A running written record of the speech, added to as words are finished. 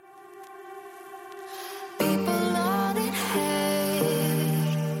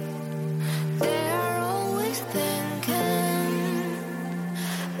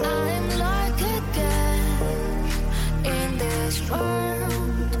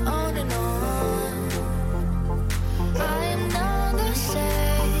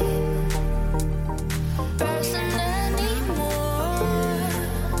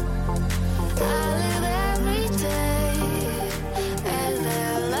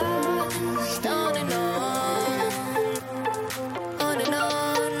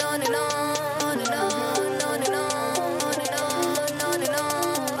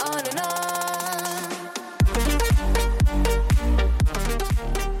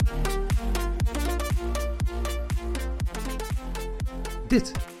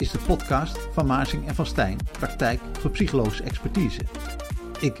Dit is de podcast van Maarsing en van Stijn, praktijk voor psychologische expertise.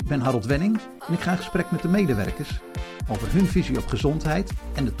 Ik ben Harold Wenning en ik ga in gesprek met de medewerkers over hun visie op gezondheid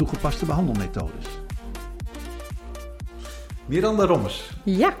en de toegepaste behandelmethodes. Miranda Rommers.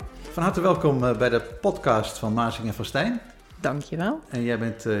 Ja. Van harte welkom bij de podcast van Maarsing en van Stijn. Dankjewel. En jij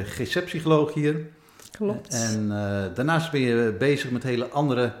bent GZ-psycholoog hier. Klopt. En daarnaast ben je bezig met hele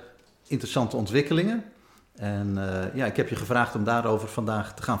andere interessante ontwikkelingen. En ik heb je gevraagd om daarover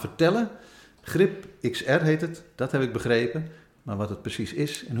vandaag te gaan vertellen. GRIP XR heet het, dat heb ik begrepen. Maar wat het precies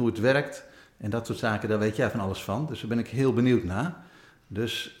is en hoe het werkt en dat soort zaken, daar weet jij van alles van. Dus daar ben ik heel benieuwd naar.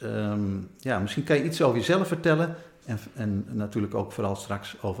 Dus misschien kan je iets over jezelf vertellen. En natuurlijk ook vooral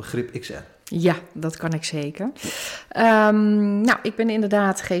straks over GRIP XR. Ja, dat kan ik zeker. Ik ben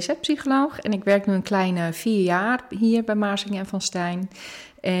inderdaad GZ-psycholoog en ik werk nu een kleine 4 jaar hier bij Maarsing en van Stijn.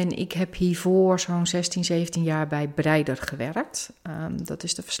 En ik heb hiervoor zo'n 16, 17 jaar bij Breider gewerkt. Dat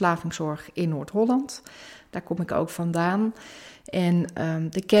is de verslavingszorg in Noord-Holland. Daar kom ik ook vandaan. En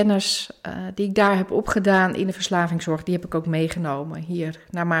de kennis die ik daar heb opgedaan in de verslavingszorg, die heb ik ook meegenomen hier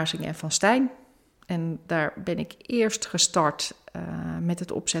naar Maarsing en van Stijn. En daar ben ik eerst gestart met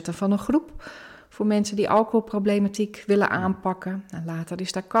het opzetten van een groep voor mensen die alcoholproblematiek willen aanpakken. En later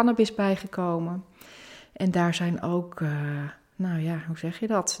is daar cannabis bijgekomen. En daar zijn ook, hoe zeg je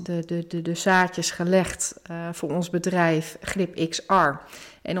dat? De zaadjes gelegd voor ons bedrijf GRIP XR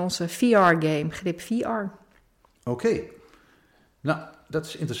en onze VR-game GripVR. Oké. Nou, dat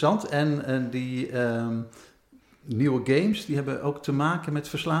is interessant. En die nieuwe games, die hebben ook te maken met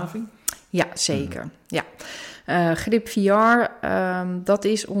verslaving? Ja, zeker. Ja. GripVR, dat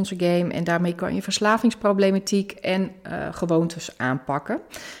is onze game en daarmee kan je verslavingsproblematiek en gewoontes aanpakken.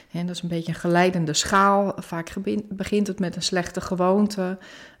 En dat is een beetje een geleidende schaal. Vaak begint het met een slechte gewoonte,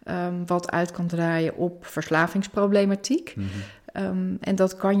 wat uit kan draaien op verslavingsproblematiek. Mm-hmm. En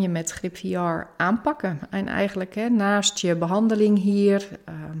dat kan je met GripVR aanpakken. En eigenlijk naast je behandeling hier,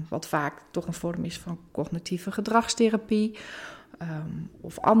 wat vaak toch een vorm is van cognitieve gedragstherapie,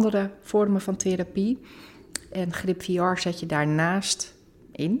 of andere vormen van therapie. En GripVR zet je daarnaast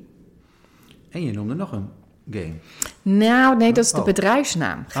in. En je noemde nog een game. Nou, nee, dat is de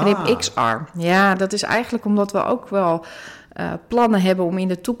bedrijfsnaam. GRIP XR. Ja, dat is eigenlijk omdat we ook wel plannen hebben om in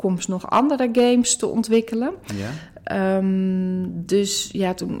de toekomst nog andere games te ontwikkelen. Ja. En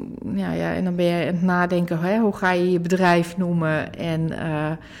dan ben je aan het nadenken, hoe ga je je bedrijf noemen? En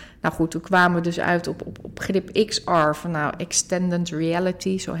toen kwamen we dus uit op GRIP XR, van Extended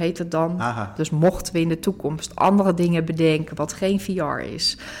Reality, zo heet het dan. Aha. Dus mochten we in de toekomst andere dingen bedenken wat geen VR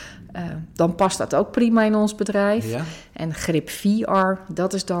is, dan past dat ook prima in ons bedrijf. Ja. En GripVR,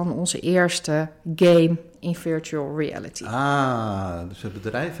 dat is dan onze eerste game in virtual reality. Dus het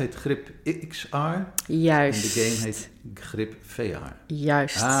bedrijf heet GRIP XR. Juist. En de game heet GripVR.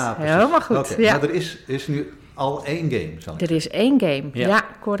 Juist, helemaal goed. Okay. Ja. Maar er is nu al 1 game, zal ik Er is 1 game, ja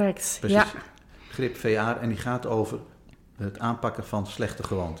correct. Precies, ja. GripVR en die gaat over het aanpakken van slechte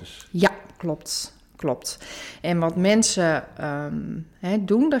gewoontes. Ja, klopt. En wat mensen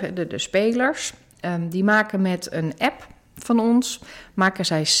doen, de spelers, die maken met een app van ons, maken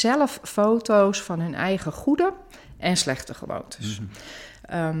zij zelf foto's van hun eigen goede en slechte gewoontes.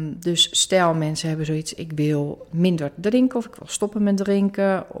 Mm-hmm. Dus stel mensen hebben zoiets, ik wil minder drinken of ik wil stoppen met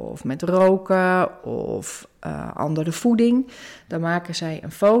drinken of met roken of andere voeding. Dan maken zij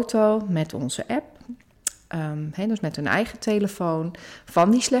een foto met onze app, dus met hun eigen telefoon,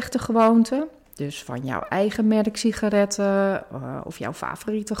 van die slechte gewoonte. Dus van jouw eigen merk sigaretten of jouw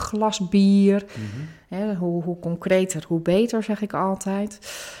favoriete glas bier. Mm-hmm. Hoe concreter, hoe beter, zeg ik altijd.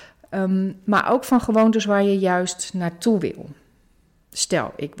 Maar ook van gewoontes waar je juist naartoe wil.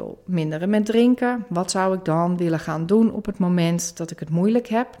 Stel, ik wil minderen met drinken. Wat zou ik dan willen gaan doen op het moment dat ik het moeilijk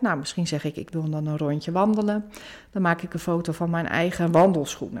heb? Nou, misschien zeg ik wil dan een rondje wandelen. Dan maak ik een foto van mijn eigen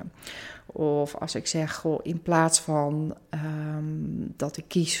wandelschoenen. Of als ik zeg, in plaats van dat ik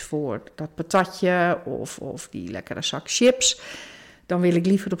kies voor dat patatje of die lekkere zak chips, dan wil ik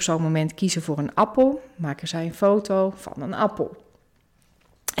liever op zo'n moment kiezen voor een appel. Maken zij een foto van een appel.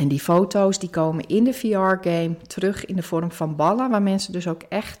 En die foto's die komen in de VR-game terug in de vorm van ballen, waar mensen dus ook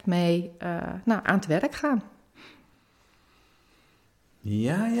echt mee aan het werk gaan.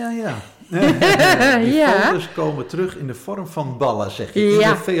 Ja. Die foto's komen terug in de vorm van ballen, zeg je, in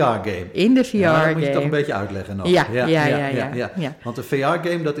de VR-game. In de VR-game. Ja, dat moet je toch een beetje uitleggen nog. Ja. Want de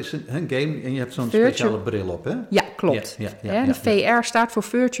VR-game, dat is een game en je hebt zo'n speciale bril op, hè? Ja, klopt. De VR staat voor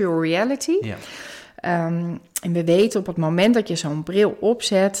Virtual Reality. Ja. En we weten op het moment dat je zo'n bril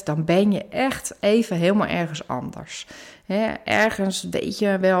opzet, dan ben je echt even helemaal ergens anders. Ergens weet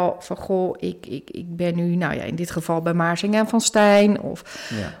je wel van, goh, ik ben nu, in dit geval bij Maarsing en Van Stijn.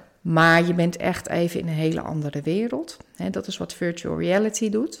 Maar je bent echt even in een hele andere wereld. Dat is wat virtual reality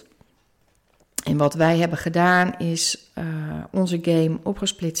doet. En wat wij hebben gedaan is onze game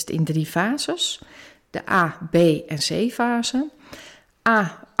opgesplitst in 3 fases. De A, B en C fase.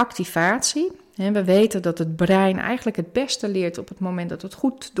 A, activatie. We weten dat het brein eigenlijk het beste leert op het moment dat het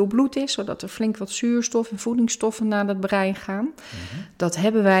goed doorbloed is, zodat er flink wat zuurstof en voedingsstoffen naar het brein gaan. Mm-hmm. Dat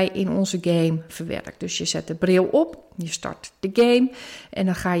hebben wij in onze game verwerkt. Dus je zet de bril op, je start de game en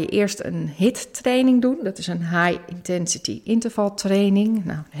dan ga je eerst een HIIT-training doen. Dat is een high intensity interval training.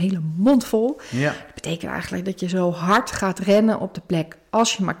 Nou, een hele mond vol. Ja. Dat betekent eigenlijk dat je zo hard gaat rennen op de plek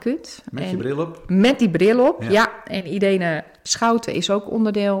als je maar kunt. Met je bril op? Met die bril op, ja. En Irene Schouten is ook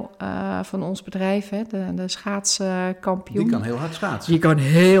onderdeel van ons bedrijf, de schaatskampioen. Die kan heel hard schaatsen. Die kan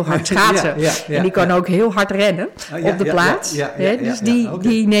heel hard schaatsen. En die kan ook heel hard rennen op de plaats. Dus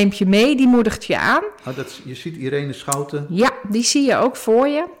die neemt je mee, die moedigt je aan. Je ziet Irene Schouten? Ja, die zie je ook voor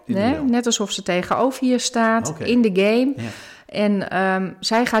je. Net alsof ze tegenover je staat in de game. Ja. En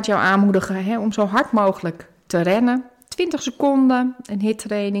zij gaat jou aanmoedigen om zo hard mogelijk te rennen. 20 seconden, een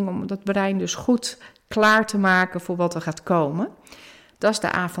HIIT-training, om dat brein dus goed klaar te maken voor wat er gaat komen. Dat is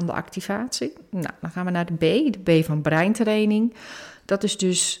de A van de activatie. Nou, dan gaan we naar de B van breintraining. Dat is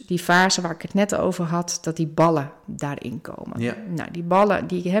dus die fase waar ik het net over had, dat die ballen daarin komen. Ja. Nou, die ballen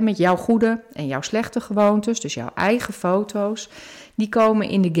die met jouw goede en jouw slechte gewoontes, dus jouw eigen foto's, die komen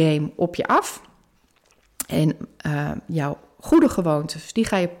in de game op je af. En jouw goede gewoontes, die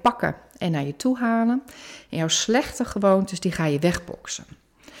ga je pakken en naar je toe halen. En jouw slechte gewoontes, die ga je wegboksen.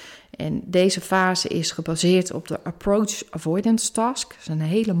 En deze fase is gebaseerd op de approach avoidance task. Dat is een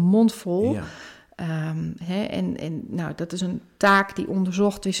hele mond vol. Ja. Dat is een taak die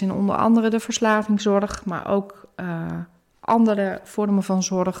onderzocht is in onder andere de verslavingszorg, maar ook andere vormen van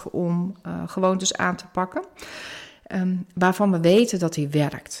zorg om gewoontes aan te pakken. Waarvan we weten dat die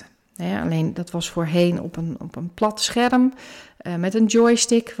werkt. Alleen dat was voorheen op een plat scherm met een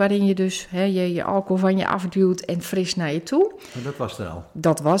joystick, waarin je dus je alcohol van je afduwt en fris naar je toe. Maar dat was er al?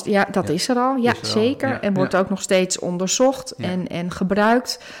 Dat is er al, ja, zeker. Ja, en wordt ook nog steeds onderzocht en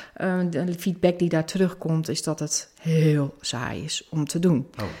gebruikt. De feedback die daar terugkomt is dat het heel saai is om te doen.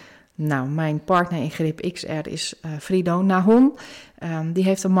 Oh. Nou, mijn partner in GRIP XR is Frido Nahon. Die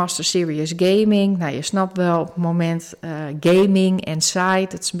heeft een Master Serious Gaming. Nou, je snapt wel op het moment gaming en saai,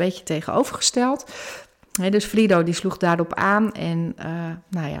 dat is een beetje tegenovergesteld. Dus Frido die sloeg daarop aan en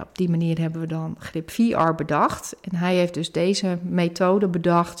op die manier hebben we dan GripVR bedacht. En hij heeft dus deze methode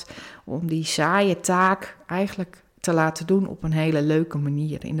bedacht om die saaie taak eigenlijk te laten doen op een hele leuke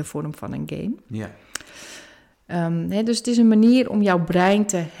manier in de vorm van een game. Ja. Dus het is een manier om jouw brein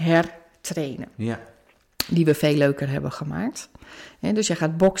te hertrainen. Ja. Die we veel leuker hebben gemaakt. Dus je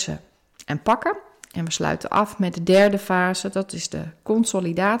gaat boksen en pakken. En we sluiten af met de 3e fase. Dat is de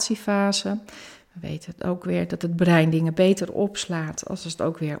consolidatiefase. We weten het ook weer dat het brein dingen beter opslaat als het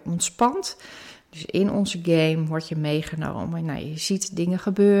ook weer ontspant. Dus in onze game word je meegenomen. Nou, je ziet dingen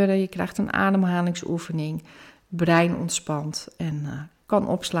gebeuren. Je krijgt een ademhalingsoefening. brein ontspant en kan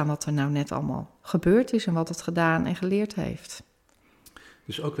opslaan wat er nou net allemaal gebeurd is en wat het gedaan en geleerd heeft.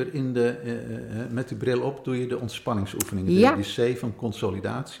 Dus ook weer met die bril op doe je de ontspanningsoefeningen, ja. de C van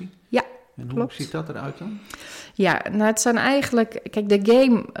consolidatie. Ja, en klopt. Hoe ziet dat eruit dan? Ja, nou het zijn eigenlijk... Kijk, de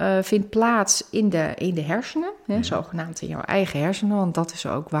game vindt plaats in de hersenen, hè, zogenaamd in jouw eigen hersenen, want dat is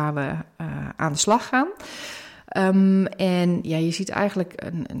ook waar we aan de slag gaan. En ja, je ziet eigenlijk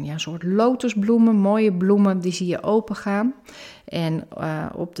een soort lotusbloemen, mooie bloemen, die zie je opengaan. En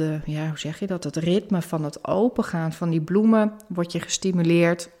op hoe zeg je dat, het ritme van het opengaan van die bloemen word je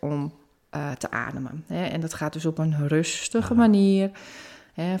gestimuleerd om te ademen. Hè? En dat gaat dus op een rustige manier.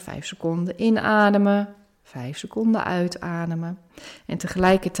 5 seconden inademen, 5 seconden uitademen. En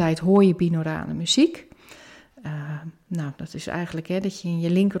tegelijkertijd hoor je binaurale muziek. Dat is eigenlijk dat je in je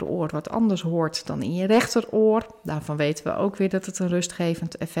linkeroor wat anders hoort dan in je rechteroor. Daarvan weten we ook weer dat het een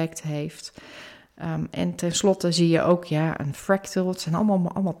rustgevend effect heeft. En tenslotte zie je ook een fractal. Het zijn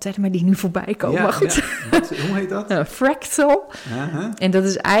allemaal termen die nu voorbij komen. Ja, maar goed. Ja. Hoe heet dat? Fractal. Uh-huh. En dat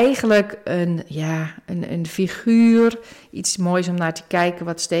is eigenlijk een figuur, iets moois om naar te kijken,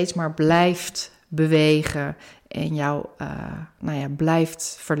 wat steeds maar blijft bewegen en jou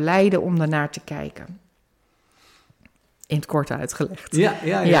blijft verleiden om daarnaar te kijken. In het kort uitgelegd. Ja.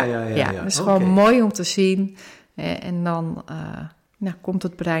 Het is gewoon mooi om te zien. En dan komt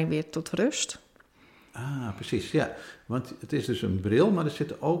het brein weer tot rust. Precies, ja. Want het is dus een bril, maar er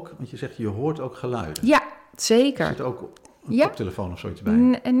zitten ook, want je zegt je hoort ook geluiden. Ja, zeker. Er zit ook een koptelefoon of zoiets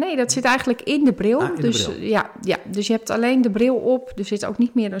bij? Nee, dat zit eigenlijk in de bril. In de bril. Ja, dus je hebt alleen de bril op. Er zit ook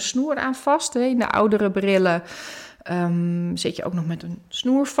niet meer een snoer aan vast. Hè. In de oudere brillen zit je ook nog met een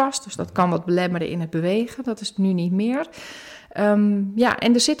snoer vast. Dus dat kan wat belemmeren in het bewegen. Dat is nu niet meer. En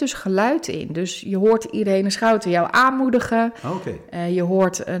er zit dus geluid in. Dus je hoort Irene Schouten jou aanmoedigen. Okay. Je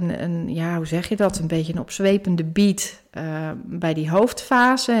hoort hoe zeg je dat? Een beetje een opzwepende beat bij die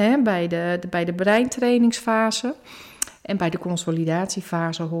hoofdfase, hè? Bij de breintrainingsfase. En bij de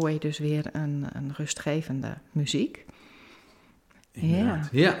consolidatiefase hoor je dus weer een rustgevende muziek. Inderdaad.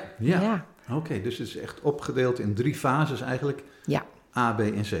 Ja. Oké, dus het is echt opgedeeld in 3 fases eigenlijk. Ja. A, B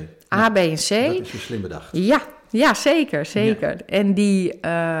en C. A, B en C. Dat is je slim bedacht. Ja, zeker. Ja. En die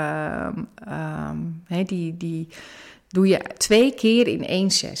doe je 2 keer in 1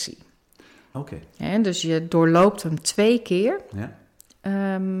 sessie. Oké. Dus je doorloopt hem 2 keer. Ja.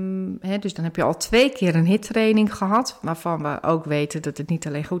 Dus dan heb je al 2 keer een HIIT-training gehad, waarvan we ook weten dat het niet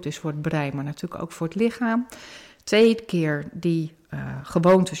alleen goed is voor het brein, maar natuurlijk ook voor het lichaam. 2 keer die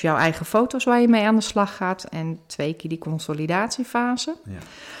gewoontes, jouw eigen foto's waar je mee aan de slag gaat, en 2 keer die consolidatiefase. Ja.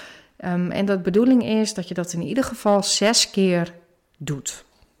 En de bedoeling is dat je dat in ieder geval 6 keer doet.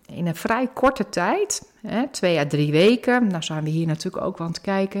 In een vrij korte tijd, 2 à 3 weken. Nou zijn we hier natuurlijk ook aan het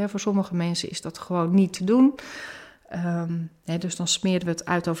kijken. Hè. Voor sommige mensen is dat gewoon niet te doen. Dus dan smeren we het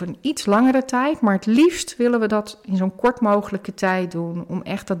uit over een iets langere tijd. Maar het liefst willen we dat in zo'n kort mogelijke tijd doen om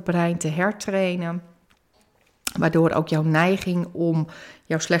echt dat brein te hertrainen. Waardoor ook jouw neiging om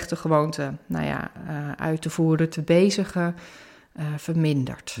jouw slechte gewoonte uit te voeren, te bezigen,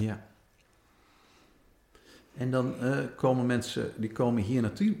 vermindert. Ja. En dan komen mensen, die komen hier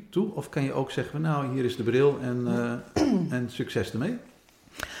naartoe? Of kan je ook zeggen, nou, hier is de bril en succes ermee?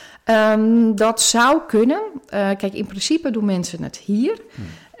 Dat zou kunnen. Kijk, in principe doen mensen het hier.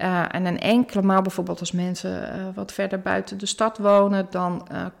 En een enkele maal bijvoorbeeld als mensen wat verder buiten de stad wonen, dan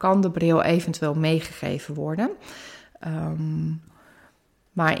kan de bril eventueel meegegeven worden.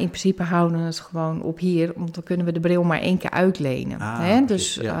 Maar in principe houden we het gewoon op hier, want dan kunnen we de bril maar 1 keer uitlenen.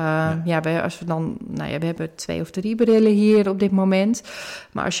 Dus we hebben 2 of 3 brillen hier op dit moment.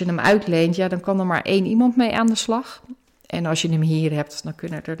 Maar als je hem uitleent, dan kan er maar 1 iemand mee aan de slag. En als je hem hier hebt, dan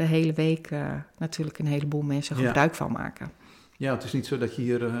kunnen er de hele week natuurlijk een heleboel mensen gebruik van maken. Ja, het is niet zo dat je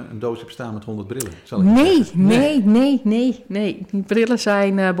hier een doos hebt staan met 100 brillen. Nee. Die brillen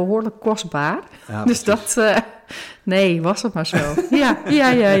zijn behoorlijk kostbaar. Ja, dus was het maar zo. Ja.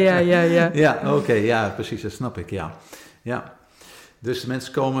 Ja, oké, precies, dat snap ik, ja. Dus de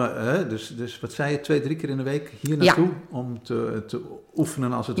mensen komen, dus wat zei je, 2, 3 keer in de week hier naartoe om te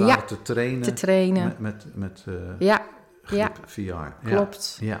oefenen, als het ware, te trainen. Te trainen. Met GripVR.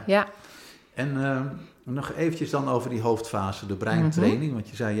 Klopt. Ja. En nog eventjes dan over die hoofdfase, de breintraining. Want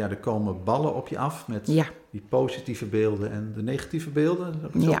je zei, er komen ballen op je af met die positieve beelden en de negatieve beelden. Zou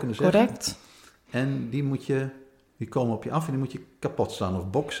ik het zo kunnen zeggen? Correct. En die komen op je af en die moet je kapot slaan of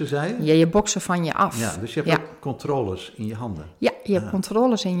boksen, zei je? Ja, je boksen van je af. Ja, dus je hebt ook controllers in je handen. Ja, je hebt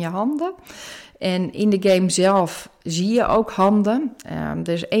controllers in je handen. En in de game zelf zie je ook handen. Er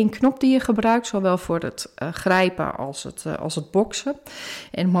is 1 knop die je gebruikt, zowel voor het grijpen als het boksen.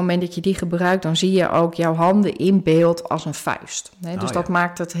 En op het moment dat je die gebruikt, dan zie je ook jouw handen in beeld als een vuist. Dus dat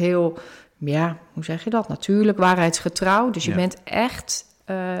maakt het heel, hoe zeg je dat? Natuurlijk, waarheidsgetrouw. Dus je bent echt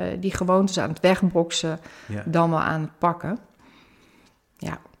die gewoontes aan het wegboksen, dan wel aan het pakken.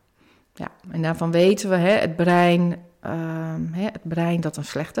 Ja. En daarvan weten we, het brein dat een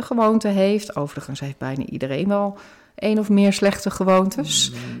slechte gewoonte heeft. Overigens heeft bijna iedereen wel 1 of meer slechte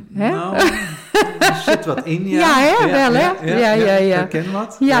gewoontes. Nou, er zit wat in, wel. Ik herken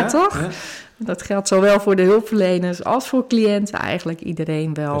wat. Ja, toch? Ja. Dat geldt zowel voor de hulpverleners als voor cliënten. Eigenlijk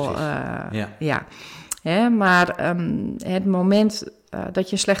iedereen wel. Maar het moment dat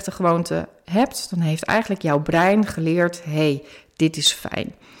je een slechte gewoonte hebt, dan heeft eigenlijk jouw brein geleerd, dit is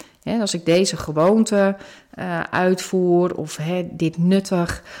fijn. Als ik deze gewoonte uitvoer of dit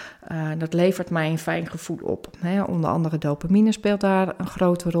nuttig, dat levert mij een fijn gevoel op. Onder andere dopamine speelt daar een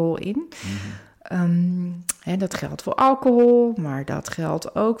grote rol in. Dat geldt voor alcohol, maar dat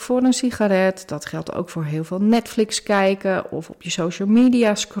geldt ook voor een sigaret. Dat geldt ook voor heel veel Netflix kijken of op je social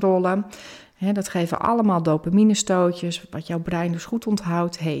media scrollen. Dat geven allemaal dopaminestootjes, wat jouw brein dus goed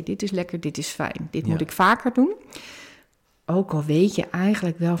onthoudt. Dit is lekker, dit is fijn, dit moet ik vaker doen. Ook al weet je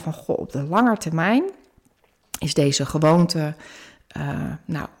eigenlijk wel van, op de lange termijn is deze gewoonte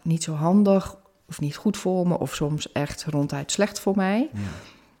niet zo handig of niet goed voor me of soms echt ronduit slecht voor mij. Ja.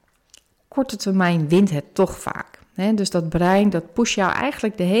 Korte termijn wint het toch vaak. Dus dat brein, dat pusht jou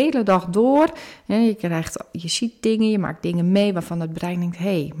eigenlijk de hele dag door. Je ziet dingen, je maakt dingen mee waarvan het brein denkt...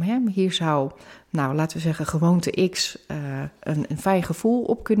 hier zou, laten we zeggen, gewoonte X een fijn gevoel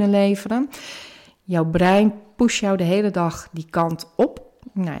op kunnen leveren. Jouw brein pusht jou de hele dag die kant op.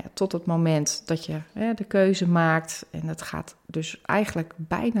 Tot het moment dat je de keuze maakt. En dat gaat dus eigenlijk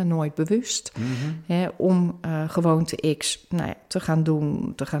bijna nooit bewust. Om gewoonte X te gaan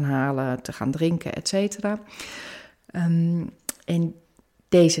doen, te gaan halen, te gaan drinken, et cetera. En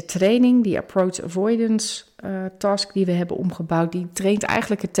deze training, die approach avoidance task die we hebben omgebouwd... die traint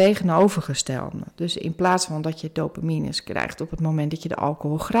eigenlijk het tegenovergestelde. Dus in plaats van dat je dopamines krijgt op het moment dat je de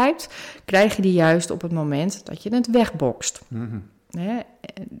alcohol grijpt... krijg je die juist op het moment dat je het wegbokst.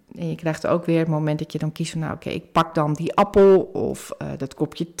 En je krijgt ook weer het moment dat je dan kiest van... ik pak dan die appel of dat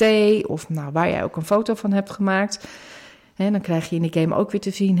kopje thee... of waar jij ook een foto van hebt gemaakt. Dan krijg je in de game ook weer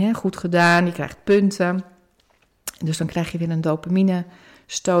te zien, goed gedaan, je krijgt punten... Dus dan krijg je weer een dopamine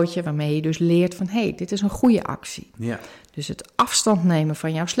stootje waarmee je dus leert van... dit is een goede actie. Ja. Dus het afstand nemen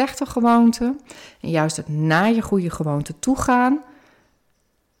van jouw slechte gewoonte... en juist het naar je goede gewoonte toe gaan...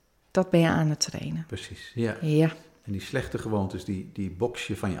 dat ben je aan het trainen. Precies, ja. Ja. En die slechte gewoontes, die box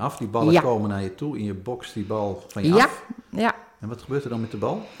je van je af. Die ballen komen naar je toe en je boxt die bal van je af. Ja. En wat gebeurt er dan met de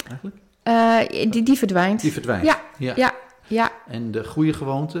bal eigenlijk? Die verdwijnt. Die verdwijnt. Ja. En de goede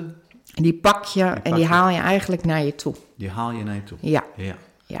gewoonte... Die pak je en die haal je eigenlijk naar je toe. Die haal je naar je toe? Ja.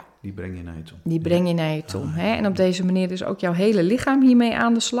 Die breng je naar je toe. Die breng je naar je toe. En op deze manier is ook jouw hele lichaam hiermee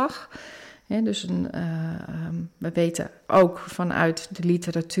aan de slag. Dus we weten ook vanuit de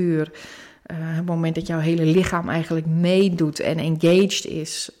literatuur... het moment dat jouw hele lichaam eigenlijk meedoet en engaged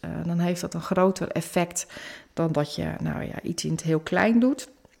is... dan heeft dat een groter effect dan dat je iets in het heel klein doet...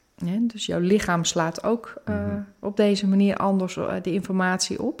 Dus jouw lichaam slaat ook op deze manier anders de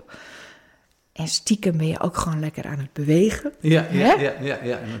informatie op. En stiekem ben je ook gewoon lekker aan het bewegen. Ja,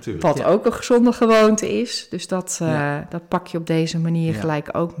 natuurlijk. Wat ook een gezonde gewoonte is. Dus dat pak je op deze manier gelijk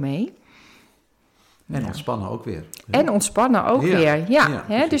ook mee. En ontspannen ook weer. En ontspannen ook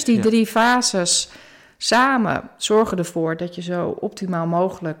weer, Dus die 3 fases samen zorgen ervoor dat je zo optimaal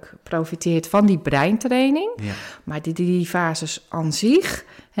mogelijk profiteert van die breintraining. Ja. Maar die 3 fases aan zich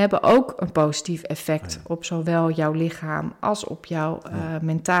hebben ook een positief effect op zowel jouw lichaam als op jouw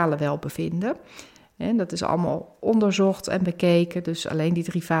mentale welbevinden. En dat is allemaal onderzocht en bekeken. Dus alleen die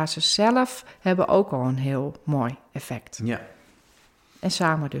 3 fases zelf hebben ook al een heel mooi effect. Ja. En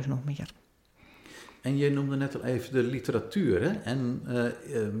samen dus nog meer. En je noemde net al even de literatuur. Hè? En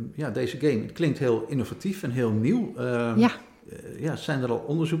deze game het klinkt heel innovatief en heel nieuw. Zijn er al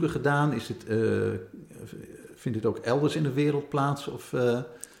onderzoeken gedaan? Vindt dit ook elders in de wereld plaats? Of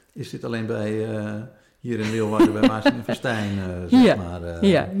is dit alleen bij hier in Leeuwarden bij Maas en Verstijn? Ja.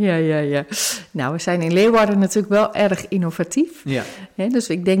 Nou, we zijn in Leeuwarden natuurlijk wel erg innovatief. Ja. Dus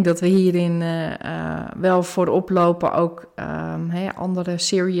ik denk dat we hierin wel voorop lopen. Ook andere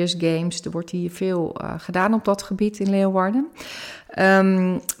serious games. Er wordt hier veel gedaan op dat gebied in Leeuwarden.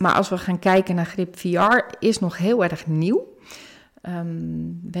 Maar als we gaan kijken naar GripVR, is nog heel erg nieuw.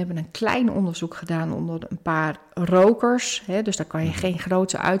 We hebben een klein onderzoek gedaan onder een paar rokers. Dus daar kan je geen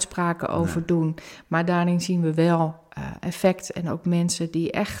grote uitspraken over doen. Maar daarin zien we wel effect. En ook mensen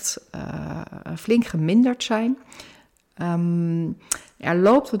die echt flink geminderd zijn. Er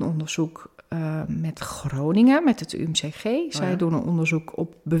loopt een onderzoek met Groningen, met het UMCG. Zij doen een onderzoek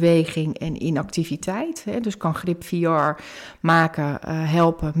op beweging en inactiviteit. Dus kan GripVR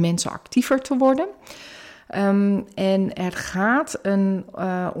helpen mensen actiever te worden. En er gaat een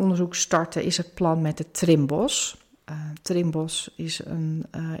onderzoek starten, is het plan met het Trimbos. Trimbos is een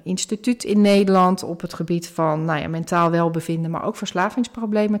instituut in Nederland op het gebied van mentaal welbevinden, maar ook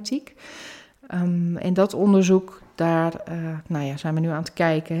verslavingsproblematiek. En dat onderzoek, daar zijn we nu aan het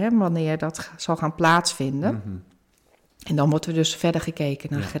kijken wanneer dat zal gaan plaatsvinden. Mm-hmm. En dan wordt er dus verder gekeken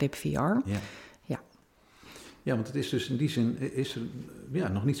naar GripVR. Ja, want het is dus in die zin is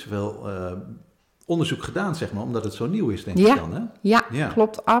er nog niet zoveel onderzoek gedaan, zeg maar, omdat het zo nieuw is, denk ik dan, hè? Ja,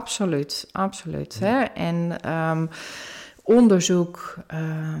 klopt, absoluut. Ja. En onderzoek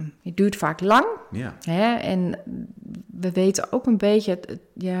duurt vaak lang. Ja. En we weten ook een beetje,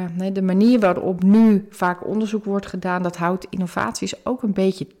 de manier waarop nu vaak onderzoek wordt gedaan, dat houdt innovaties ook een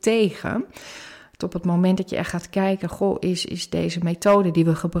beetje tegen. Op het moment dat je echt gaat kijken, is deze methode die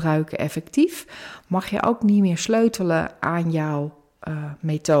we gebruiken effectief? Mag je ook niet meer sleutelen aan jouw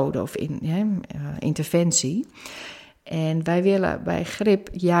methode of interventie. En wij willen bij GRIP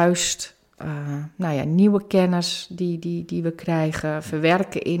juist nieuwe kennis die we krijgen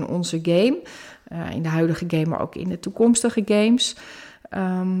verwerken in onze game. In de huidige game, maar ook in de toekomstige games.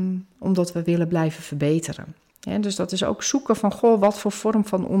 Omdat we willen blijven verbeteren. Ja, dus dat is ook zoeken van, wat voor vorm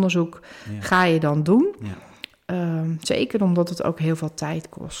van onderzoek ga je dan doen? Ja. Zeker omdat het ook heel veel tijd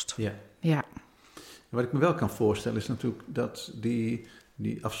kost. Ja. Wat ik me wel kan voorstellen is natuurlijk dat die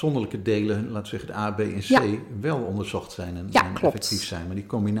afzonderlijke delen, laten we zeggen de A, B en C, wel onderzocht zijn en effectief zijn. Maar die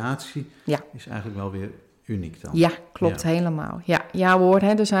combinatie is eigenlijk wel weer uniek dan. Ja, klopt helemaal. Ja hoor,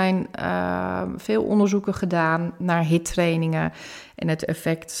 er zijn veel onderzoeken gedaan naar HIIT-trainingen en het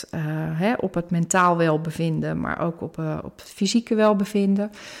effect op het mentaal welbevinden, maar ook op het fysieke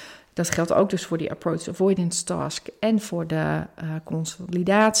welbevinden. Dat geldt ook dus voor die approach avoidance task en voor de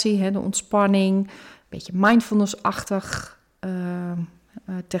consolidatie, de ontspanning, een beetje mindfulness-achtig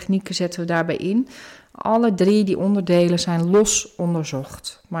technieken zetten we daarbij in. Alle 3 die onderdelen zijn los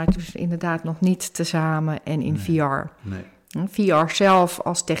onderzocht, maar het is inderdaad nog niet tezamen en in VR. Nee. VR zelf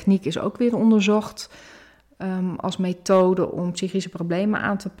als techniek is ook weer onderzocht als methode om psychische problemen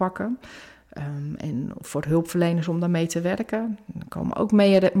aan te pakken. En voor hulpverleners om daarmee te werken. Er komen ook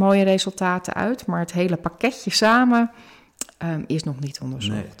mooie resultaten uit, maar het hele pakketje samen is nog niet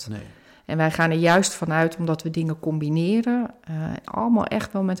onderzocht. Nee. En wij gaan er juist vanuit, omdat we dingen combineren, allemaal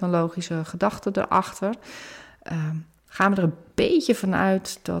echt wel met een logische gedachte erachter, gaan we er een beetje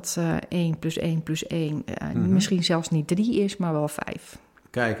vanuit dat 1 + 1 + 1 misschien zelfs niet 3 is, maar wel 5.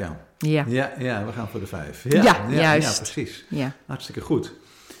 Kijk aan. Ja, we gaan voor de 5. Ja, juist. Ja, precies. Ja. Hartstikke goed.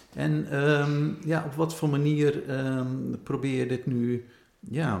 En op wat voor manier probeer je dit nu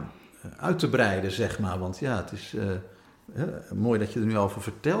uit te breiden, zeg maar? Want het is mooi dat je er nu over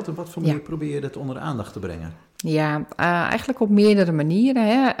vertelt. En wat voor manier probeer je dat onder de aandacht te brengen? Ja, eigenlijk op meerdere manieren.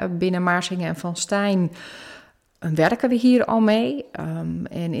 Hè. Binnen Maarsinghe en Van Stijn werken we hier al mee.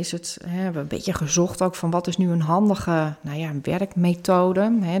 En is het, we hebben een beetje gezocht ook van wat is nu een handige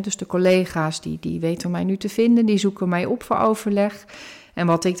werkmethode. Hè. Dus de collega's die weten mij nu te vinden, die zoeken mij op voor overleg. En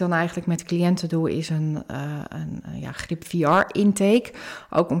wat ik dan eigenlijk met cliënten doe, is een GripVR-intake.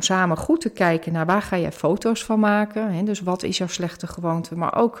 Ook om samen goed te kijken naar waar ga je foto's van maken. Hè? Dus wat is jouw slechte gewoonte,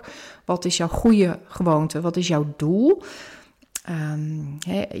 maar ook wat is jouw goede gewoonte, wat is jouw doel.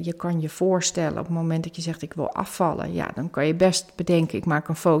 Je kan je voorstellen op het moment dat je zegt ik wil afvallen. Ja, dan kan je best bedenken ik maak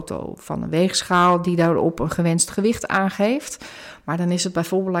een foto van een weegschaal die daarop een gewenst gewicht aangeeft. Maar dan is het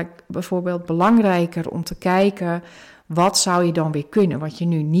bijvoorbeeld belangrijker om te kijken, wat zou je dan weer kunnen, wat je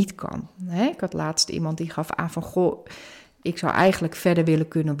nu niet kan? Ik had laatst iemand die gaf aan van, ik zou eigenlijk verder willen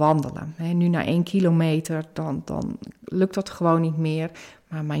kunnen wandelen. Nu na 1 kilometer, dan lukt dat gewoon niet meer.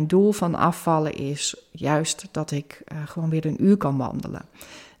 Maar mijn doel van afvallen is juist dat ik gewoon weer 1 uur kan wandelen.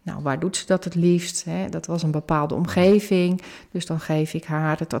 Nou, waar doet ze dat het liefst? Dat was een bepaalde omgeving. Dus dan geef ik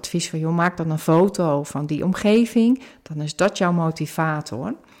haar het advies van, maak dan een foto van die omgeving. Dan is dat jouw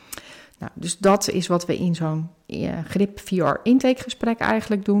motivator. Nou, dus dat is wat we in zo'n GripVR intakegesprek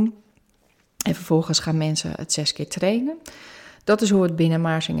eigenlijk doen. En vervolgens gaan mensen het 6 keer trainen. Dat is hoe we het binnen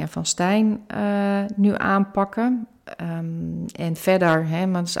Maarsinghe en Van Stijn nu aanpakken. En verder,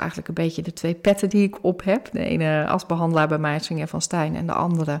 maar dat is eigenlijk een beetje de 2 petten die ik op heb. De ene als behandelaar bij Maarsinghe en Van Stijn en de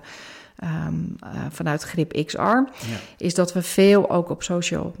andere vanuit Grip XR. Is dat we veel ook op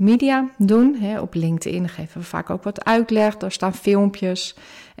social media doen. Op LinkedIn geven we vaak ook wat uitleg. Daar staan filmpjes.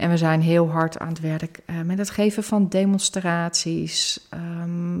 En we zijn heel hard aan het werk met het geven van demonstraties.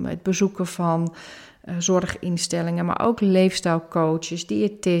 Het bezoeken van zorginstellingen, maar ook leefstijlcoaches,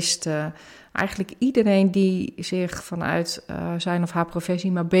 diëtisten. Eigenlijk iedereen die zich vanuit zijn of haar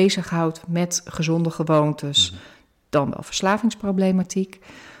professie maar bezighoudt met gezonde gewoontes. Dan wel verslavingsproblematiek.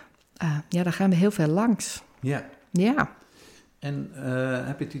 Daar gaan we heel veel langs. Ja. En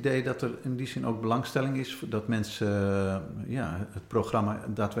heb je het idee dat er in die zin ook belangstelling is dat mensen het programma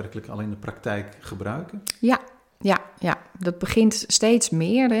daadwerkelijk al in de praktijk gebruiken? Ja. Dat begint steeds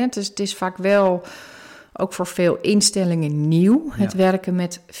meer. Hè. Het is vaak wel ook voor veel instellingen nieuw. Het werken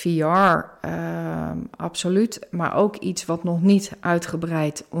met VR, absoluut. Maar ook iets wat nog niet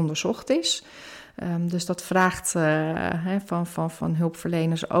uitgebreid onderzocht is. Dus dat vraagt van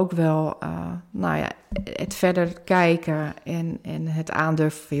hulpverleners ook wel het verder kijken en het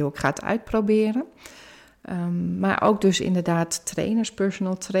aandurven. Ik ga het uitproberen. Maar ook dus inderdaad trainers,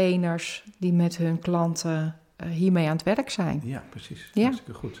 personal trainers die met hun klanten hiermee aan het werk zijn. Ja, precies.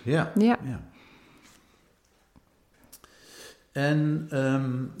 Hartstikke goed. Ja. En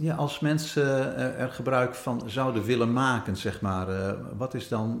als mensen er gebruik van zouden willen maken, zeg maar, wat is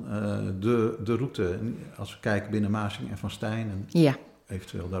dan de route als we kijken binnen Maarsinghe en Van Stijn en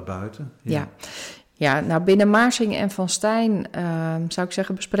eventueel daarbuiten? Ja, nou binnen Maarsinghe en Van Stijn zou ik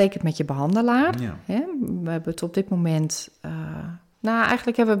zeggen bespreek het met je behandelaar. We hebben het op dit moment,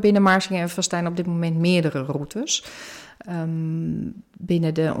 eigenlijk hebben we binnen Maarsinghe en Van Stijn op dit moment meerdere routes.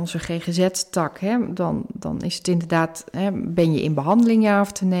 Binnen onze GGZ-tak, dan is het inderdaad, ben je in behandeling ja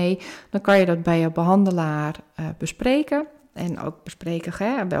of nee? Dan kan je dat bij je behandelaar bespreken. En ook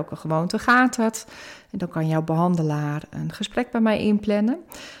bespreken, welke gewoonte gaat het. En dan kan jouw behandelaar een gesprek bij mij inplannen.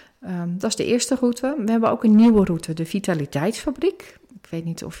 Dat is de eerste route. We hebben ook een nieuwe route, de vitaliteitsfabriek. Ik weet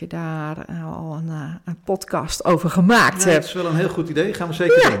niet of je daar al een podcast over gemaakt hebt. Dat is wel een heel goed idee. Gaan we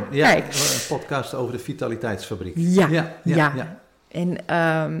zeker doen. Ja, kijk. Een podcast over de vitaliteitsfabriek. Ja. En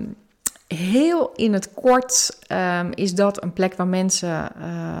heel in het kort is dat een plek waar mensen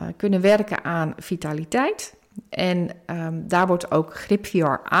kunnen werken aan vitaliteit. En daar wordt ook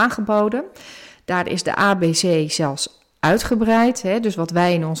GripVR aangeboden. Daar is de ABC zelfs uitgebreid. Dus wat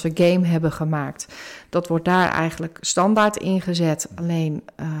wij in onze game hebben gemaakt, dat wordt daar eigenlijk standaard ingezet. Alleen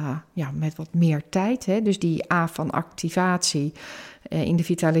met wat meer tijd. Dus die A van activatie in de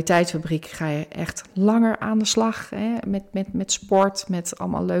vitaliteitsfabriek ga je echt langer aan de slag. Met sport, met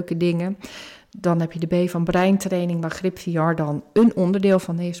allemaal leuke dingen. Dan heb je de B van breintraining, waar GripVR dan een onderdeel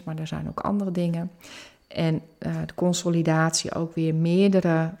van is. Maar er zijn ook andere dingen. En de consolidatie, ook weer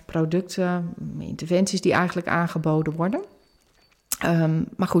meerdere producten, interventies die eigenlijk aangeboden worden.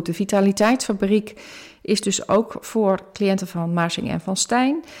 Maar goed, de vitaliteitsfabriek is dus ook voor cliënten van Maarsing en Van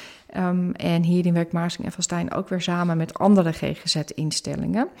Stijn. En hierin werkt Maarsing en Van Stijn ook weer samen met andere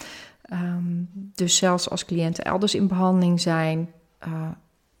GGZ-instellingen. Dus zelfs als cliënten elders in behandeling zijn,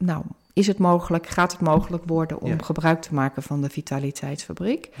 gaat het mogelijk worden om gebruik te maken van de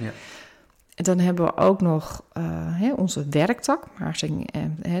vitaliteitsfabriek. Ja. En dan hebben we ook nog onze werktak,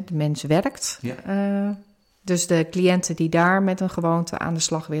 de mens werkt. Ja. Dus de cliënten die daar met een gewoonte aan de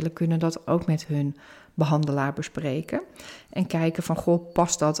slag willen, kunnen dat ook met hun behandelaar bespreken. En kijken van,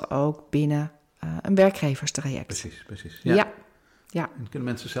 past dat ook binnen een werkgeverstraject? Precies. Ja. En kunnen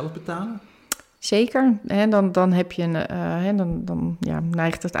mensen zelf betalen? Zeker. Dan heb je dan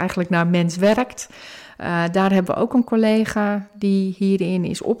neigt het eigenlijk naar mens werkt. Daar hebben we ook een collega die hierin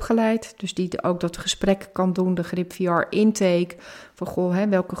is opgeleid. Dus die ook dat gesprek kan doen, de GripVR intake. Van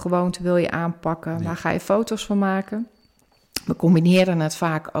welke gewoonte wil je aanpakken? Ja. Waar ga je foto's van maken? We combineren het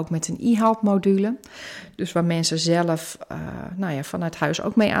vaak ook met een e-help-module. Dus waar mensen zelf vanuit huis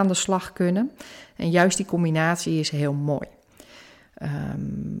ook mee aan de slag kunnen. En juist die combinatie is heel mooi.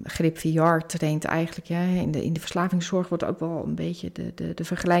 GripVR traint eigenlijk, in de verslavingszorg wordt ook wel een beetje de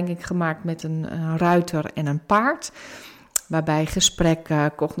vergelijking gemaakt met een ruiter en een paard. Waarbij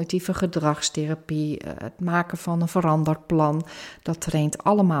gesprekken, cognitieve gedragstherapie, het maken van een veranderplan, dat traint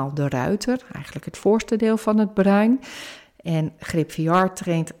allemaal de ruiter, eigenlijk het voorste deel van het brein. En GripVR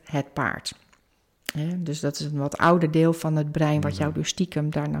traint het paard. Dus dat is een wat ouder deel van het brein wat jou dus stiekem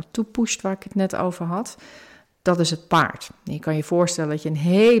daar naartoe pusht, waar ik het net over had. Dat is het paard. Je kan je voorstellen dat je een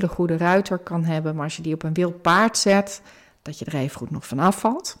hele goede ruiter kan hebben, maar als je die op een wild paard zet, dat je er even goed nog van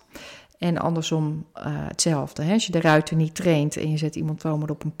afvalt. En andersom hetzelfde. Als je de ruiter niet traint en je zet iemand zomaar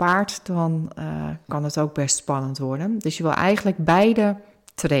op een paard, dan kan het ook best spannend worden. Dus je wil eigenlijk beide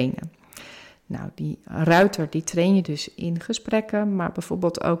trainen. Nou, die ruiter die train je dus in gesprekken, maar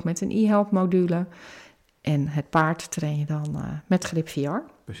bijvoorbeeld ook met een e-help module. En het paard train je dan met GripVR.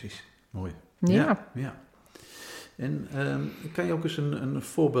 Precies, mooi. Ja. En kan je ook eens een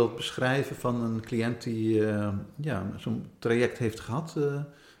voorbeeld beschrijven van een cliënt die zo'n traject heeft gehad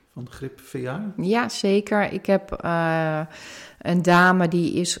van GripVR? Ja, zeker. Ik heb een dame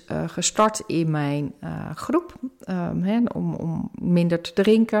die is gestart in mijn groep om minder te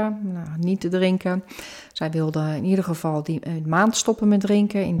drinken, niet te drinken. Zij wilde in ieder geval een maand stoppen met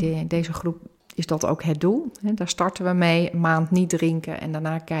drinken. In deze groep is dat ook het doel. Daar starten we mee, een maand niet drinken en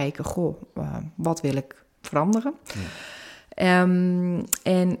daarna kijken, wat wil ik veranderen. Ja.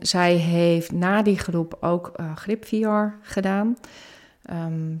 En zij heeft na die groep ook GripVR gedaan.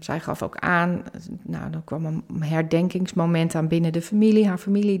 Zij gaf ook aan, er kwam een herdenkingsmoment aan binnen de familie. Haar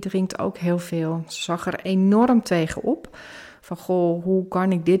familie drinkt ook heel veel. Ze zag er enorm tegenop. Van, hoe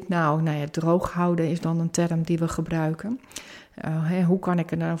kan ik dit nou? Droog houden is dan een term die we gebruiken. Hoe kan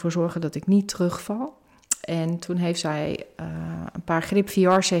ik er nou voor zorgen dat ik niet terugval? En toen heeft zij een paar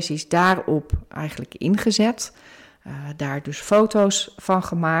GripVR-sessies daarop eigenlijk ingezet. Daar dus foto's van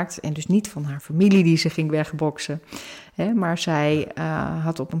gemaakt. En dus niet van haar familie die ze ging wegboksen. Maar zij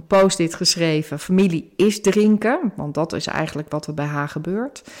had op een post-it geschreven: familie is drinken. Want dat is eigenlijk wat er bij haar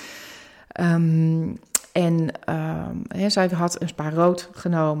gebeurt. Zij had een spa rood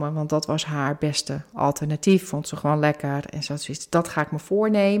genomen, want dat was haar beste alternatief. Vond ze gewoon lekker. En ze had zoiets, dat ga ik me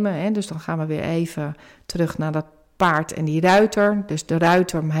voornemen. Dus dan gaan we weer even terug naar dat paard en die ruiter. Dus de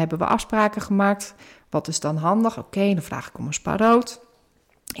ruiter hebben we afspraken gemaakt. Wat is dan handig? Oké, dan vraag ik om een spa rood.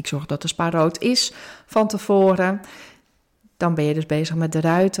 Ik zorg dat de spa rood is van tevoren. Dan ben je dus bezig met de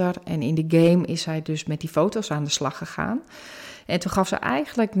ruiter. En in de game is zij dus met die foto's aan de slag gegaan. En toen gaf ze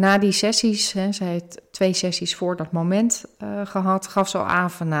eigenlijk na die sessies, zij heeft 2 sessies voor dat moment gehad, gaf ze al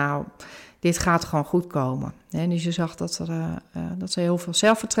aan van nou, dit gaat gewoon goed komen. Dus je zag dat ze heel veel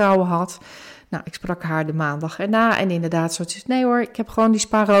zelfvertrouwen had. Nou, ik sprak haar de maandag erna en inderdaad, ze zei, nee hoor, ik heb gewoon die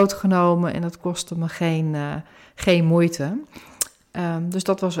spa rood genomen en dat kostte me geen moeite. Dus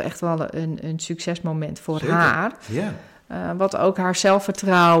dat was echt wel een succesmoment voor Zeker. haar. Ja. Wat ook haar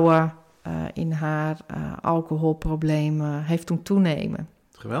zelfvertrouwen in haar alcoholproblemen heeft doen toenemen.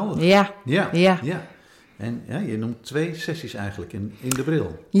 Geweldig. Ja. En ja, je noemt 2 sessies eigenlijk in de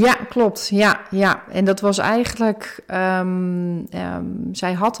bril. Ja, klopt. Ja. En dat was eigenlijk...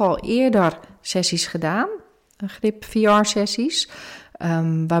 zij had al eerder sessies gedaan, GripVR-sessies...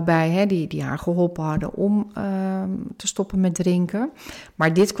 waarbij die haar geholpen hadden om te stoppen met drinken.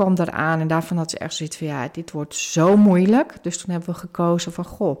 Maar dit kwam eraan en daarvan had ze echt zoiets van... ja, dit wordt zo moeilijk. Dus toen hebben we gekozen van...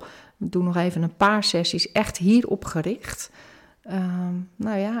 goh, we doen nog even een paar sessies echt hierop gericht.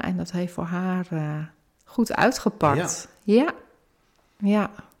 En dat heeft voor haar goed uitgepakt. Ja.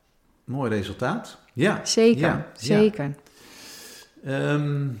 Mooi resultaat. Ja. Zeker.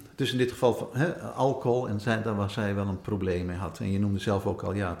 Dus in dit geval alcohol, en daar was zij wel een probleem mee had. En je noemde zelf ook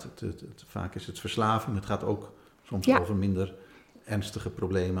al, vaak is het verslaving. Het gaat ook soms over minder ernstige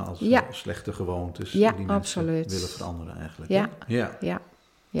problemen als slechte gewoontes. Die mensen willen veranderen eigenlijk.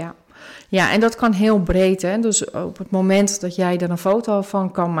 Ja, en dat kan heel breed. Hè? Dus op het moment dat jij er een foto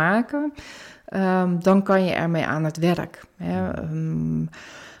van kan maken, dan kan je ermee aan het werk. Hè?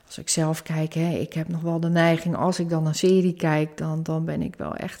 Als ik zelf kijk, ik heb nog wel de neiging, als ik dan een serie kijk, dan ben ik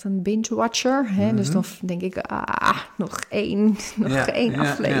wel echt een binge-watcher. Mm-hmm. Dus dan denk ik, nog één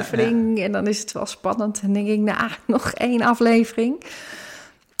aflevering. Ja. En dan is het wel spannend. En denk ik, nog 1 aflevering.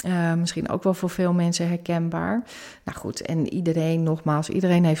 Misschien ook wel voor veel mensen herkenbaar. Nou goed, en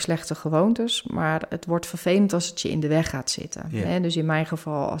iedereen heeft slechte gewoontes. Maar het wordt vervelend als het je in de weg gaat zitten. Yeah. Hè? Dus in mijn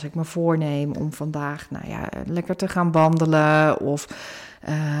geval, als ik me voorneem om vandaag lekker te gaan wandelen of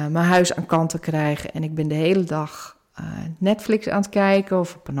mijn huis aan kant te krijgen. En ik ben de hele dag Netflix aan het kijken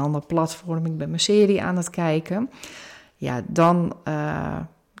of op een ander platform. Ik ben mijn serie aan het kijken. Ja, dan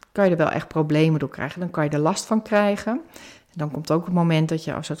kan je er wel echt problemen door krijgen. Dan kan je er last van krijgen. En dan komt ook het moment dat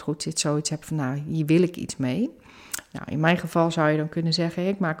je, als het goed zit, zoiets hebt van, hier wil ik iets mee. Nou, in mijn geval zou je dan kunnen zeggen,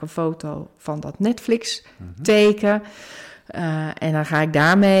 ik maak een foto van dat Netflix-teken. En dan ga ik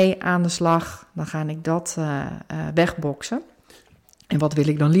daarmee aan de slag. Dan ga ik dat wegboksen. En wat wil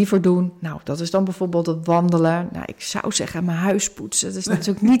ik dan liever doen? Nou, dat is dan bijvoorbeeld het wandelen. Nou, ik zou zeggen mijn huis poetsen. Dat is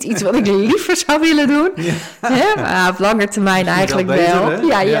natuurlijk niet iets wat ik liever zou willen doen. Ja. Maar op lange termijn eigenlijk wel. Beter,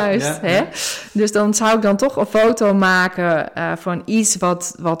 ja, juist. Ja. Dus dan zou ik dan toch een foto maken van iets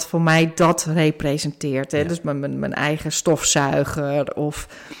wat voor mij dat representeert. Hè? Ja. Dus mijn eigen stofzuiger of...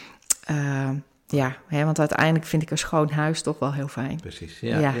 want uiteindelijk vind ik een schoon huis toch wel heel fijn. Precies,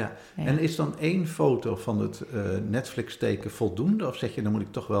 ja. En is dan 1 foto van het Netflix-teken voldoende? Of zeg je, dan moet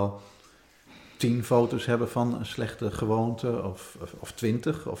ik toch wel 10 foto's hebben van een slechte gewoonte of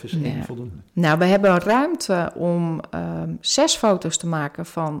 20? Of is 1 voldoende? Nou, we hebben ruimte om 6 foto's te maken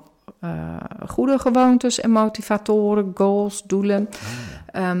van goede gewoontes en motivatoren, goals, doelen.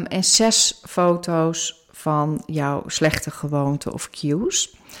 En 6 foto's van jouw slechte gewoonte of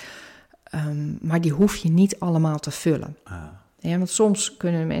cues. Maar die hoef je niet allemaal te vullen. Ja, want soms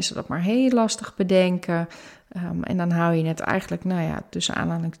kunnen mensen dat maar heel lastig bedenken. En dan hou je het eigenlijk, tussen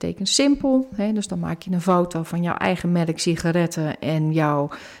aanhalingstekens simpel. Dus dan maak je een foto van jouw eigen merk sigaretten en jouw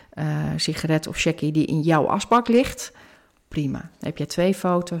sigaret of checkie die in jouw asbak ligt. Prima. Dan heb je 2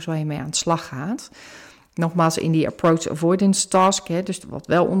 foto's waar je mee aan de slag gaat. Nogmaals, in die approach avoidance task, dus wat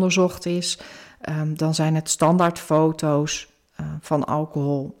wel onderzocht is, dan zijn het standaard foto's van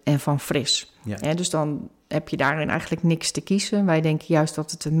alcohol en van fris. Ja. Dus dan heb je daarin eigenlijk niks te kiezen. Wij denken juist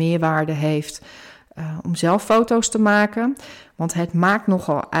dat het een meerwaarde heeft om zelf foto's te maken. Want het maakt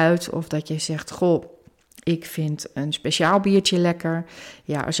nogal uit of dat je zegt, goh, ik vind een speciaal biertje lekker.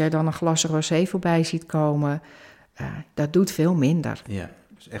 Ja, als jij dan een glas rosé voorbij ziet komen, dat doet veel minder. Ja,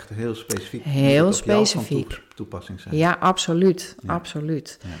 dus echt heel specifiek. Heel specifiek. Van toepassing zijn. Ja, absoluut. Ja.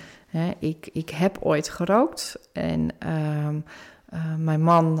 Absoluut. Ja. Ik heb ooit gerookt en mijn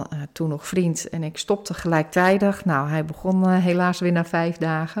man, toen nog vriend, en ik stopte gelijktijdig. Nou, hij begon helaas weer na 5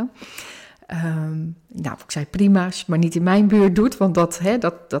 dagen. Ik zei prima, als je het maar niet in mijn buurt doet, want dat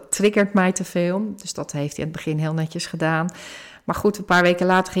triggert mij te veel. Dus dat heeft hij in het begin heel netjes gedaan. Maar goed, een paar weken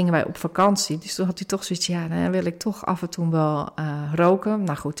later gingen wij op vakantie. Dus toen had hij toch zoiets, dan wil ik toch af en toe wel roken.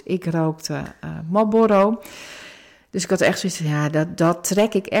 Nou goed, ik rookte Marlboro. Dus ik had echt zoiets van, dat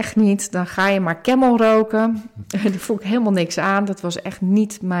trek ik echt niet. Dan ga je maar Camel roken. Daar voel ik helemaal niks aan. Dat was echt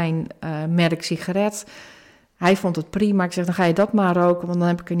niet mijn merk sigaret. Hij vond het prima. Ik zeg, dan ga je dat maar roken, want dan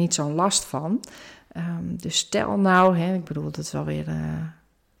heb ik er niet zo'n last van. Dus stel nou, ik bedoel, dat is alweer...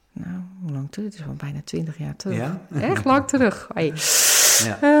 hoe lang terug? Het is al bijna 20 jaar terug. Ja? Echt lang terug. Hey.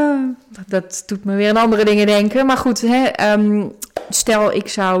 Ja. Dat doet me weer aan andere dingen denken. Maar goed, stel ik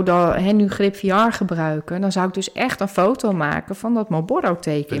zou dan nu GripVR gebruiken, dan zou ik dus echt een foto maken van dat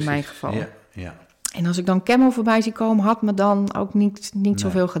Marlboro-teken in mijn geval. Ja. En als ik dan Camel voorbij zie komen, had me dan ook niet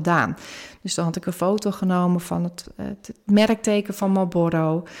zoveel gedaan. Dus dan had ik een foto genomen van het merkteken van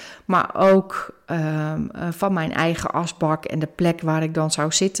Marlboro, maar ook van mijn eigen asbak en de plek waar ik dan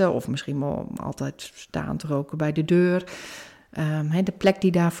zou zitten, of misschien wel altijd staand roken bij de deur. De plek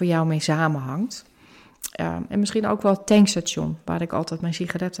die daar voor jou mee samenhangt. En misschien ook wel het tankstation, waar ik altijd mijn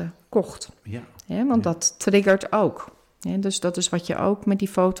sigaretten kocht. Want dat triggert ook. Dus dat is wat je ook met die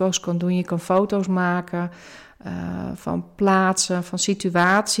foto's kan doen. Je kan foto's maken van plaatsen, van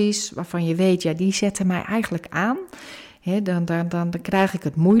situaties waarvan je weet, die zetten mij eigenlijk aan. Dan krijg ik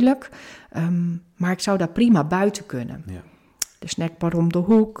het moeilijk. Maar ik zou daar prima buiten kunnen. Ja. De snackbar om de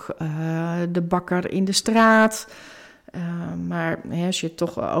hoek, de bakker in de straat. Maar als je het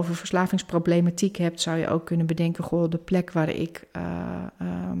toch over verslavingsproblematiek hebt, zou je ook kunnen bedenken, de plek waar ik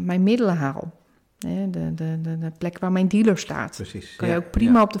mijn middelen haal. De plek waar mijn dealer staat. Precies. Kan je ook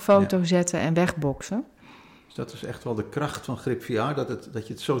prima op de foto zetten en wegboksen. Dus dat is echt wel de kracht van GripVR, dat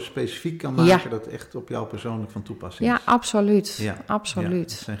je het zo specifiek kan maken dat het echt op jou persoonlijk van toepassing is. Ja, absoluut.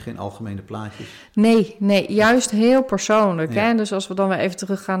 Absoluut. Het zijn geen algemene plaatjes. Nee, juist heel persoonlijk. Ja. Dus als we dan weer even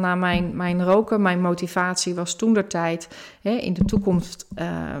teruggaan naar mijn roken, mijn motivatie was toentertijd, in de toekomst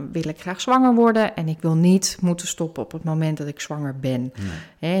wil ik graag zwanger worden en ik wil niet moeten stoppen op het moment dat ik zwanger ben.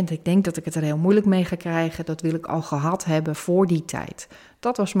 Nee. En ik denk dat ik het er heel moeilijk mee ga krijgen, dat wil ik al gehad hebben voor die tijd.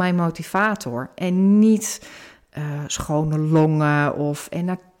 Dat was mijn motivator en niet schone longen en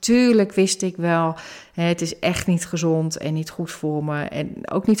natuurlijk wist ik wel, het is echt niet gezond en niet goed voor me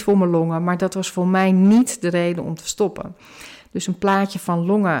en ook niet voor mijn longen, maar dat was voor mij niet de reden om te stoppen. Dus een plaatje van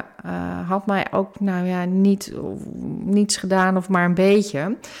longen had mij ook niets gedaan of maar een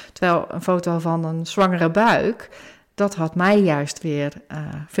beetje. Terwijl een foto van een zwangere buik, dat had mij juist weer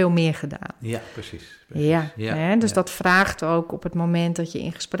veel meer gedaan. Ja, precies. Dus dat vraagt ook op het moment dat je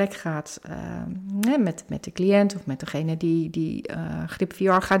in gesprek gaat met de cliënt of met degene die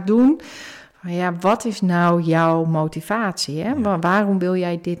GripVR gaat doen. Wat is nou jouw motivatie? Waarom wil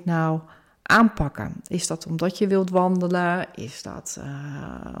jij dit nou aanpakken? Is dat omdat je wilt wandelen? Is dat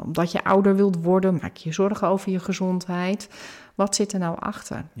omdat je ouder wilt worden? Maak je zorgen over je gezondheid? Wat zit er nou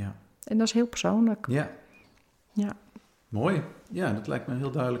achter? Ja. En dat is heel persoonlijk. Ja. Mooi. Ja, dat lijkt me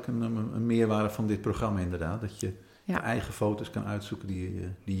heel duidelijk een meerwaarde van dit programma inderdaad. Dat je je eigen foto's kan uitzoeken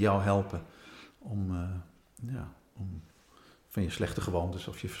die jou helpen om van je slechte gewoontes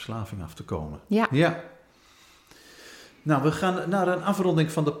of je verslaving af te komen. Ja. Nou, we gaan naar een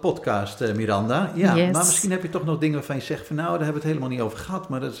afronding van de podcast, Miranda. Ja, yes. Maar misschien heb je toch nog dingen waarvan je zegt van daar hebben we het helemaal niet over gehad.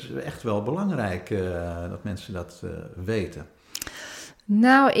 Maar dat is echt wel belangrijk dat mensen dat weten.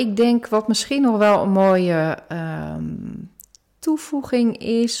 Nou, ik denk wat misschien nog wel een mooie toevoeging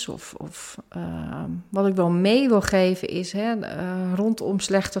is, of wat ik wel mee wil geven is, rondom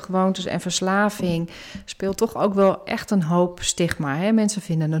slechte gewoontes en verslaving speelt toch ook wel echt een hoop stigma. Mensen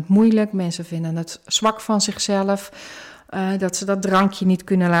vinden het moeilijk, mensen vinden het zwak van zichzelf, dat ze dat drankje niet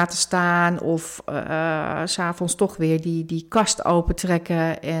kunnen laten staan of 's avonds toch weer die kast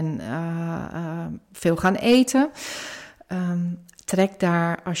opentrekken en veel gaan eten. Trek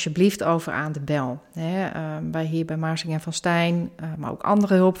daar alsjeblieft over aan de bel. Wij hier bij Maarsing en Van Stijn, maar ook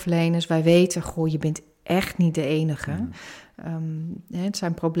andere hulpverleners, wij weten, je bent echt niet de enige. Het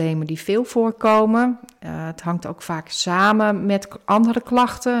zijn problemen die veel voorkomen. Het hangt ook vaak samen met andere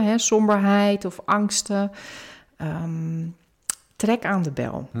klachten, somberheid of angsten. Trek aan de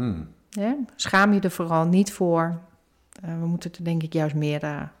bel. Schaam je er vooral niet voor. We moeten er denk ik juist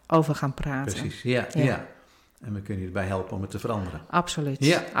meer over gaan praten. Precies, ja. En we kunnen je erbij helpen om het te veranderen.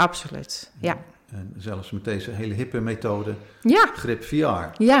 Absoluut, absoluut. Ja. En zelfs met deze hele hippe methode,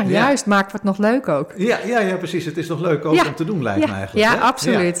 GripVR. Ja, juist, maken we het nog leuk ook. Ja, precies. Het is nog leuk ook om te doen, lijkt me eigenlijk. Ja,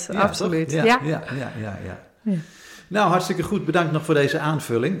 absoluut. Absoluut. Ja. Nou, hartstikke goed. Bedankt nog voor deze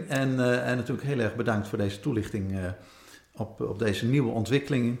aanvulling. En natuurlijk heel erg bedankt voor deze toelichting op deze nieuwe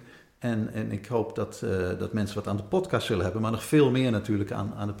ontwikkelingen. En ik hoop dat mensen wat aan de podcast zullen hebben, maar nog veel meer natuurlijk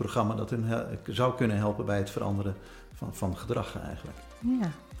aan het programma dat hun zou kunnen helpen bij het veranderen van gedrag eigenlijk.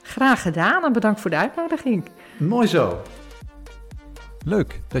 Ja, graag gedaan en bedankt voor de uitnodiging. Mooi zo.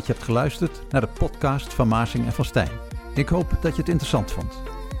 Leuk dat je hebt geluisterd naar de podcast van Maarsing en van Stijn. Ik hoop dat je het interessant vond.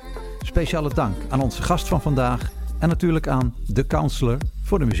 Speciale dank aan onze gast van vandaag en natuurlijk aan de counselor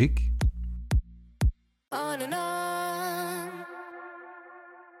voor de muziek. On and on.